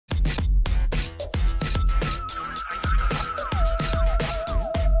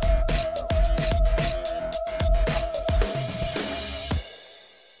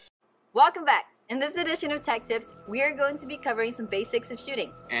Welcome back! In this edition of Tech Tips, we are going to be covering some basics of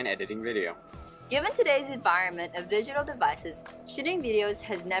shooting and editing video. Given today's environment of digital devices, shooting videos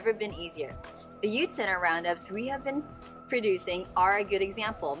has never been easier. The Youth Center roundups we have been producing are a good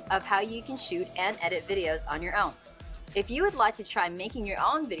example of how you can shoot and edit videos on your own. If you would like to try making your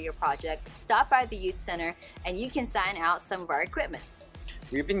own video project, stop by the Youth Center and you can sign out some of our equipments.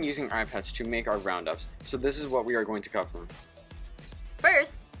 We've been using iPads to make our roundups, so this is what we are going to cover.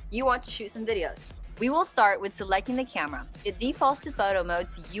 First, you want to shoot some videos. We will start with selecting the camera. It defaults to photo mode,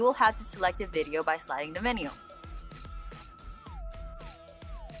 so you will have to select a video by sliding the menu.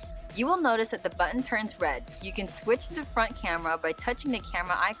 You will notice that the button turns red. You can switch to the front camera by touching the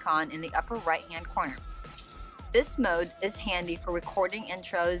camera icon in the upper right-hand corner. This mode is handy for recording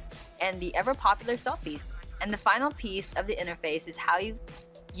intros and the ever-popular selfies. And the final piece of the interface is how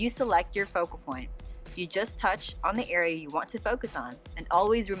you select your focal point. You just touch on the area you want to focus on. And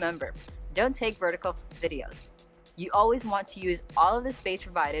always remember, don't take vertical videos. You always want to use all of the space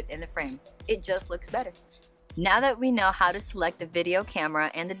provided in the frame. It just looks better. Now that we know how to select the video camera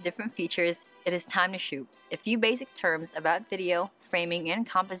and the different features, it is time to shoot. A few basic terms about video, framing, and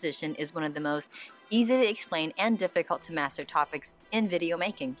composition is one of the most easy to explain and difficult to master topics in video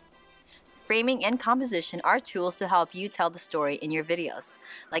making. Framing and composition are tools to help you tell the story in your videos.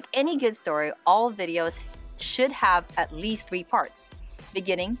 Like any good story, all videos should have at least 3 parts: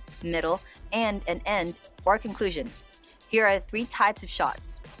 beginning, middle, and an end or conclusion. Here are 3 types of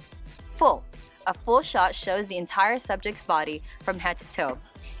shots. Full. A full shot shows the entire subject's body from head to toe.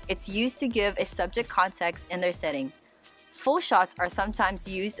 It's used to give a subject context in their setting. Full shots are sometimes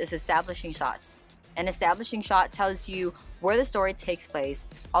used as establishing shots. An establishing shot tells you where the story takes place,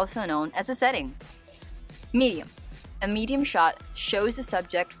 also known as a setting. Medium. A medium shot shows the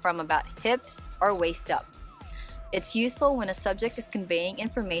subject from about hips or waist up. It's useful when a subject is conveying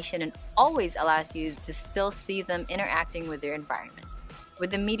information and always allows you to still see them interacting with their environment.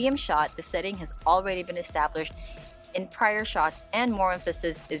 With the medium shot, the setting has already been established in prior shots and more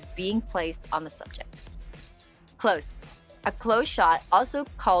emphasis is being placed on the subject. Close. A close shot, also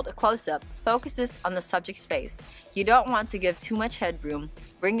called a close-up, focuses on the subject's face. You don't want to give too much headroom.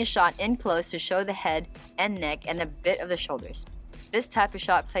 Bring the shot in close to show the head and neck and a bit of the shoulders. This type of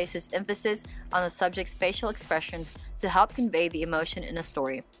shot places emphasis on the subject's facial expressions to help convey the emotion in a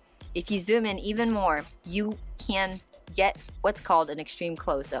story. If you zoom in even more, you can get what's called an extreme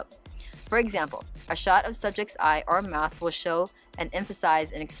close-up. For example, a shot of subject's eye or mouth will show and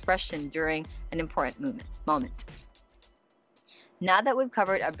emphasize an expression during an important moment. Now that we've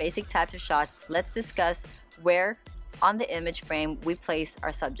covered our basic types of shots, let's discuss where on the image frame we place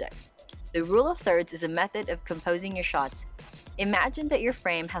our subject. The rule of thirds is a method of composing your shots. Imagine that your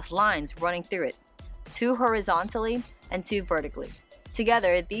frame has lines running through it, 2 horizontally and 2 vertically.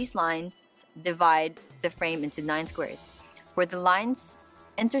 Together, these lines divide the frame into 9 squares. Where the lines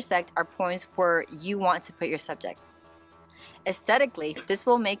intersect are points where you want to put your subject. Aesthetically, this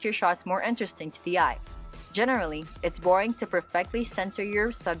will make your shots more interesting to the eye. Generally, it's boring to perfectly center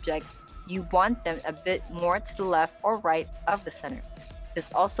your subject. You want them a bit more to the left or right of the center.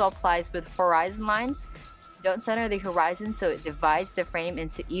 This also applies with horizon lines. Don't center the horizon so it divides the frame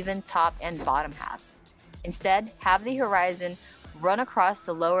into even top and bottom halves. Instead, have the horizon run across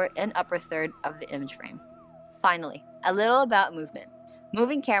the lower and upper third of the image frame. Finally, a little about movement.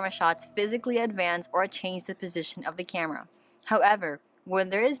 Moving camera shots physically advance or change the position of the camera. However,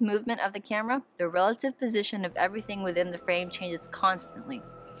 when there is movement of the camera, the relative position of everything within the frame changes constantly.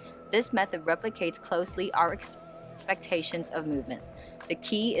 This method replicates closely our expectations of movement. The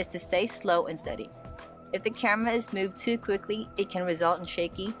key is to stay slow and steady. If the camera is moved too quickly, it can result in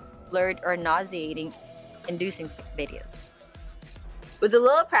shaky, blurred, or nauseating, inducing videos. With a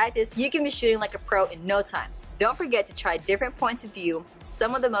little practice, you can be shooting like a pro in no time. Don't forget to try different points of view.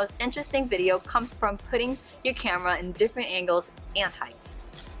 Some of the most interesting video comes from putting your camera in different angles and heights.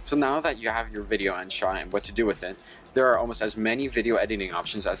 So now that you have your video and shot and what to do with it, there are almost as many video editing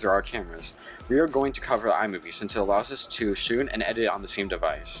options as there are cameras. We are going to cover iMovie since it allows us to shoot and edit on the same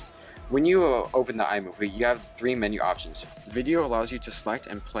device. When you open the iMovie, you have 3 menu options. Video allows you to select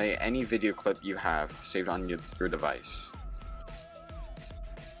and play any video clip you have saved on your device.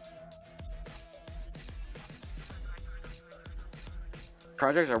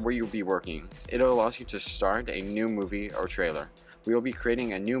 Projects are where you'll be working. It allows you to start a new movie or trailer. We will be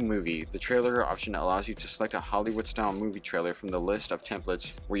creating a new movie. The trailer option allows you to select a Hollywood-style movie trailer from the list of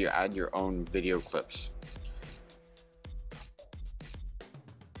templates where you add your own video clips.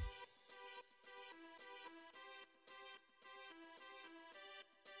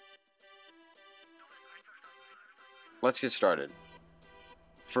 Let's get started.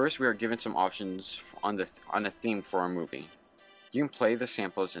 First, we are given some options on a theme for our movie. You can play the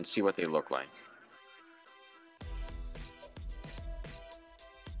samples and see what they look like.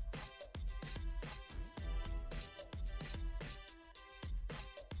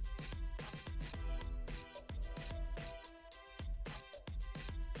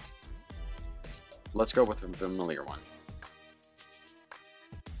 Let's go with a familiar one.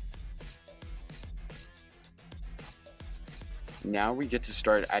 Now we get to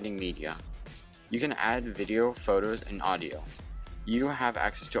start adding media. You can add video, photos, and audio. You have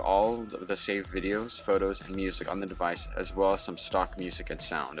access to all of the saved videos, photos, and music on the device, as well as some stock music and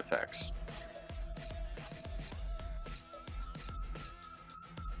sound effects.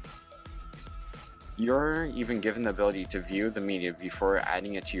 You're even given the ability to view the media before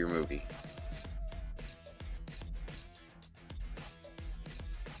adding it to your movie.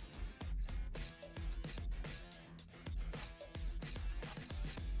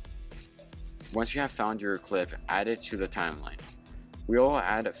 Once you have found your clip, add it to the timeline. We will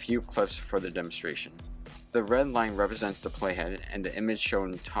add a few clips for the demonstration. The red line represents the playhead, and the image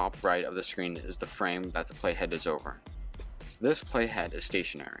shown top right of the screen is the frame that the playhead is over. This playhead is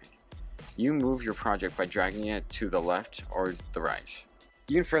stationary. You move your project by dragging it to the left or the right.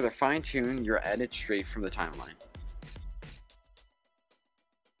 You can further fine-tune your edit straight from the timeline.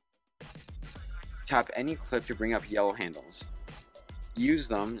 Tap any clip to bring up yellow handles. Use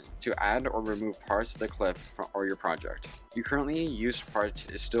them to add or remove parts of the clip or your project. Your currently used part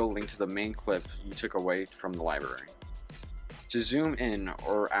is still linked to the main clip you took away from the library. To zoom in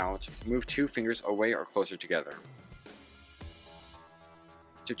or out, move 2 fingers away or closer together.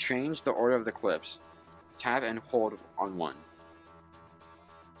 To change the order of the clips, tap and hold on one.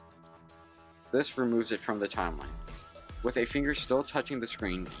 This removes it from the timeline. With a finger still touching the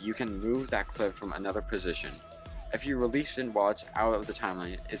screen, you can move that clip from another position. If you release it while it's out of the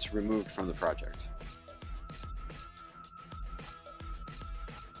timeline, it's removed from the project.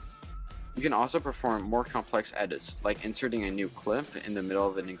 You can also perform more complex edits, like inserting a new clip in the middle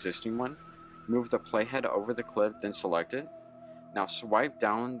of an existing one. Move the playhead over the clip, then select it. Now swipe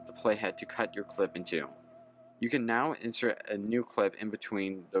down the playhead to cut your clip in two. You can now insert a new clip in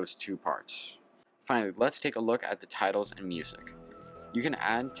between those two parts. Finally, let's take a look at the titles and music. You can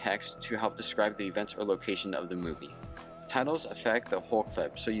add text to help describe the events or location of the movie. Titles affect the whole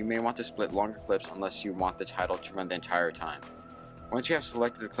clip, so you may want to split longer clips unless you want the title to run the entire time. Once you have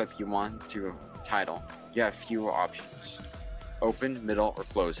selected the clip you want to title, you have few options: open, middle, or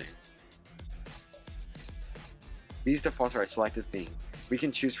closing. These default to our selected theme. We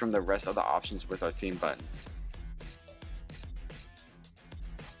can choose from the rest of the options with our theme button.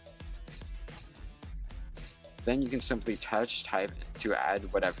 Then you can simply type to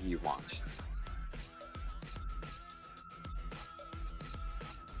add whatever you want.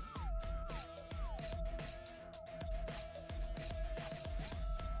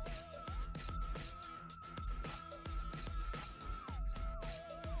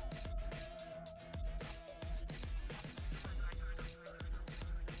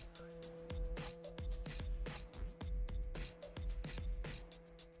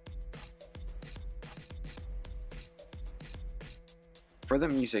 For the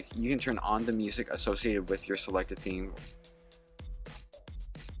music, you can turn on the music associated with your selected theme,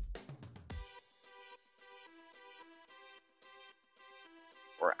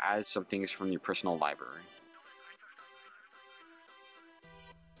 or add some things from your personal library.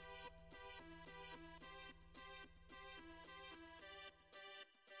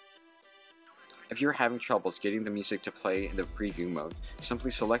 If you're having troubles getting the music to play in the preview mode,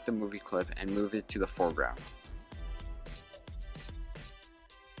 simply select the movie clip and move it to the foreground.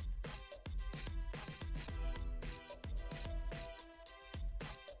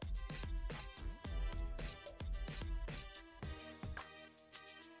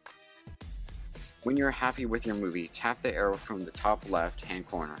 When you're happy with your movie, tap the arrow from the top left hand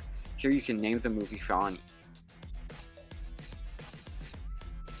corner. Here you can name the movie file.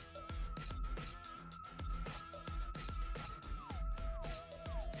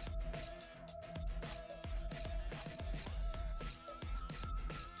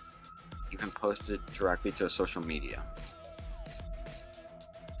 You can post it directly to social media.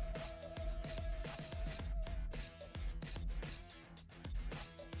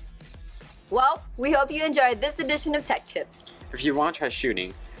 Well, we hope you enjoyed this edition of Tech Tips. If you want to try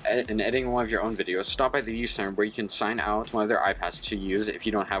shooting and editing one of your own videos, stop by the Youth Center where you can sign out one of their iPads to use if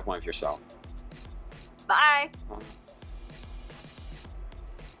you don't have one of yourself. Bye!